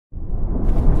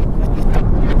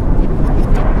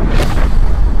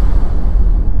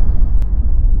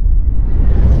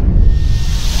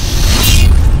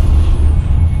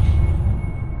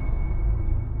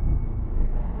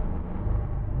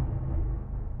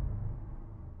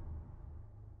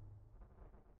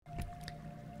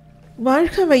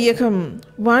வாழ்க வையகம்,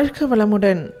 வாழ்க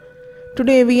வளமுடன்.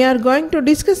 Today we are going to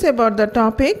discuss about the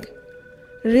topic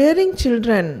rearing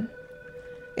children.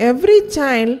 Every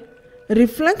child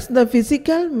reflects the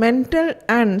physical, mental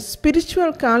and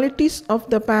spiritual qualities of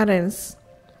the parents.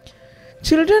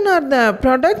 Children are the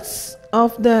products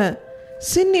of the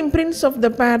sin imprints of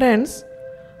the parents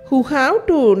who have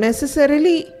to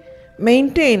necessarily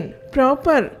maintain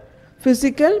proper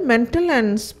physical, mental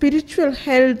and spiritual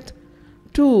health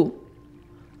to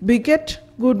beget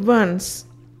good ones.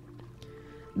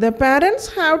 The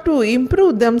parents have to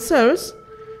improve themselves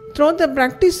through the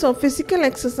practice of physical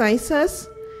exercises,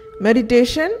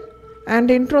 meditation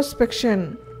and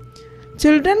introspection.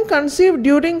 Children conceived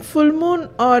during full moon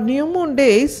or new moon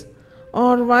days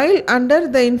or while under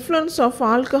the influence of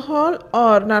alcohol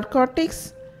or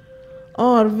narcotics,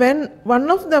 or when one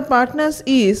of the partners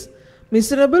is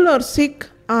miserable or sick,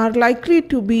 are likely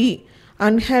to be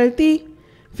unhealthy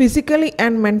physically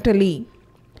and mentally.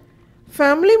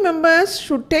 Family members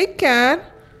should take care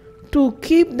to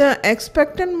keep the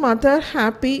expectant mother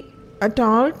happy at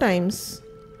all times.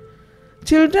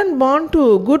 Children born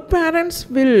to good parents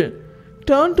will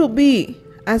turn to be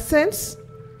assets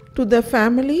to the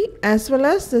family as well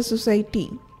as the society.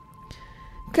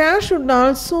 Care should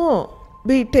also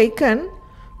be taken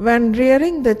when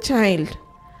rearing the child.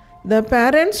 The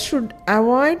parents should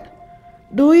avoid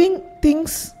doing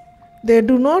things they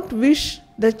do not wish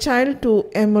the child to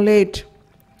emulate.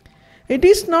 It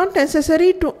is not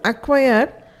necessary to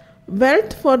acquire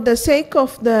wealth for the sake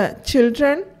of the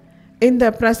children in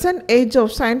the present age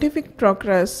of scientific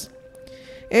progress.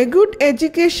 A good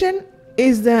education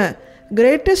is the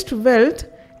greatest wealth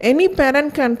any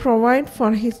parent can provide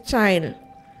for his child.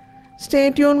 Stay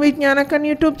tuned with Jnanakan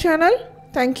YouTube channel.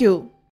 Thank you.